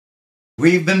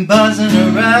We've been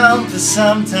buzzing around for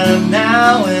some time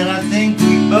now, and I think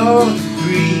we both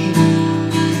agree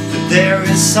that there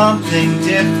is something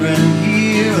different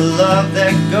here, a love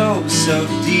that goes so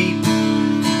deep.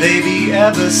 Baby,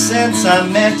 ever since I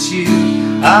met you,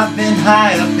 I've been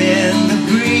high up in the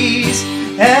breeze,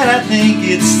 and I think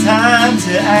it's time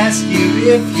to ask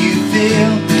you if you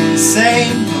feel the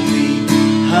same for me,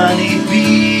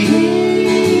 honeybee.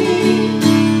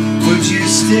 Would you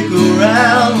stick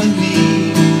around with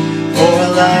me for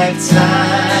a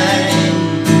lifetime?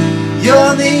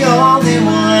 You're the only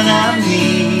one I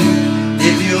need.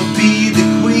 If you'll be the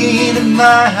queen of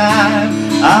my hive,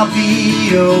 I'll be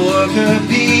your worker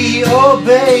bee. Oh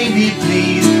baby,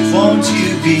 please, won't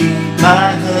you be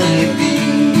my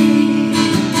honeybee?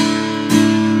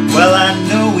 Well, I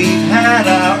know we've had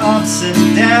our ups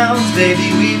and downs,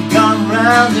 baby, we've gone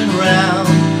round and round.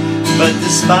 But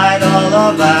despite all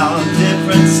of our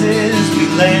differences, we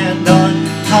land on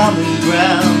common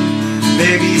ground.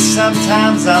 Baby,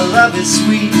 sometimes our love is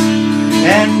sweet,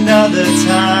 and other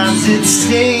times it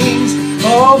stings.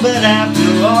 Oh, but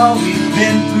after all we've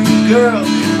been through, girl,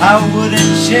 I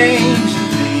wouldn't change a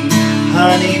thing,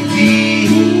 honeybee.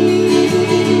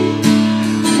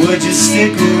 Would you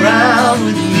stick around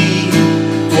with me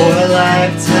for a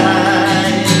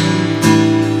lifetime?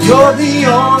 You're the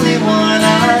only one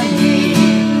I need.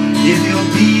 If you'll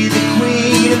be the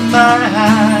queen of my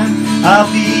hive, I'll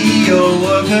be your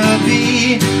worker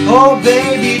bee. Oh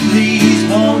baby, please,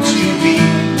 won't you be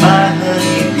my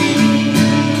honeybee?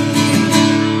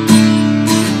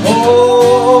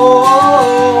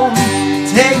 Oh,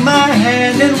 take my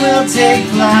hand and we'll take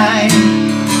flight.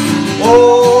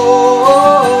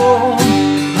 Oh,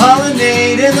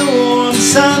 pollinate in the warm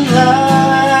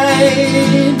sunlight,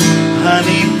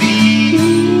 honeybee.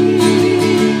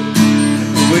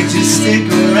 Would you stick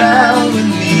around with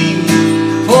me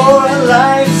for a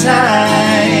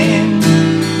lifetime?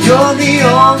 You're the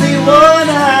only one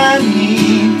I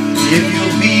need. If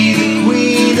you'll be the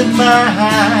queen of my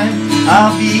hive,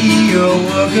 I'll be your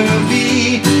worker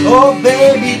bee. Oh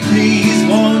baby, please,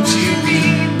 won't you be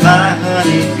my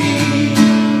honeybee?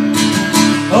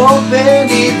 Oh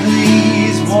baby,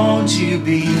 please, won't you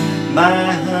be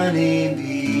my honeybee?